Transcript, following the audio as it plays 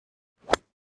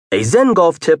A Zen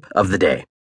golf tip of the day.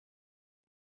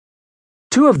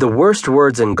 Two of the worst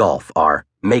words in golf are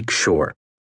make sure.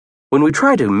 When we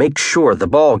try to make sure the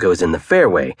ball goes in the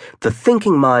fairway, the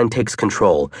thinking mind takes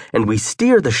control and we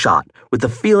steer the shot with the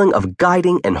feeling of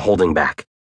guiding and holding back.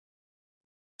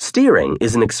 Steering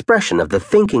is an expression of the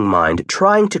thinking mind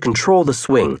trying to control the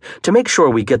swing to make sure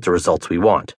we get the results we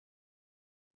want.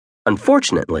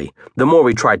 Unfortunately, the more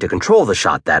we try to control the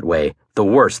shot that way, the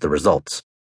worse the results.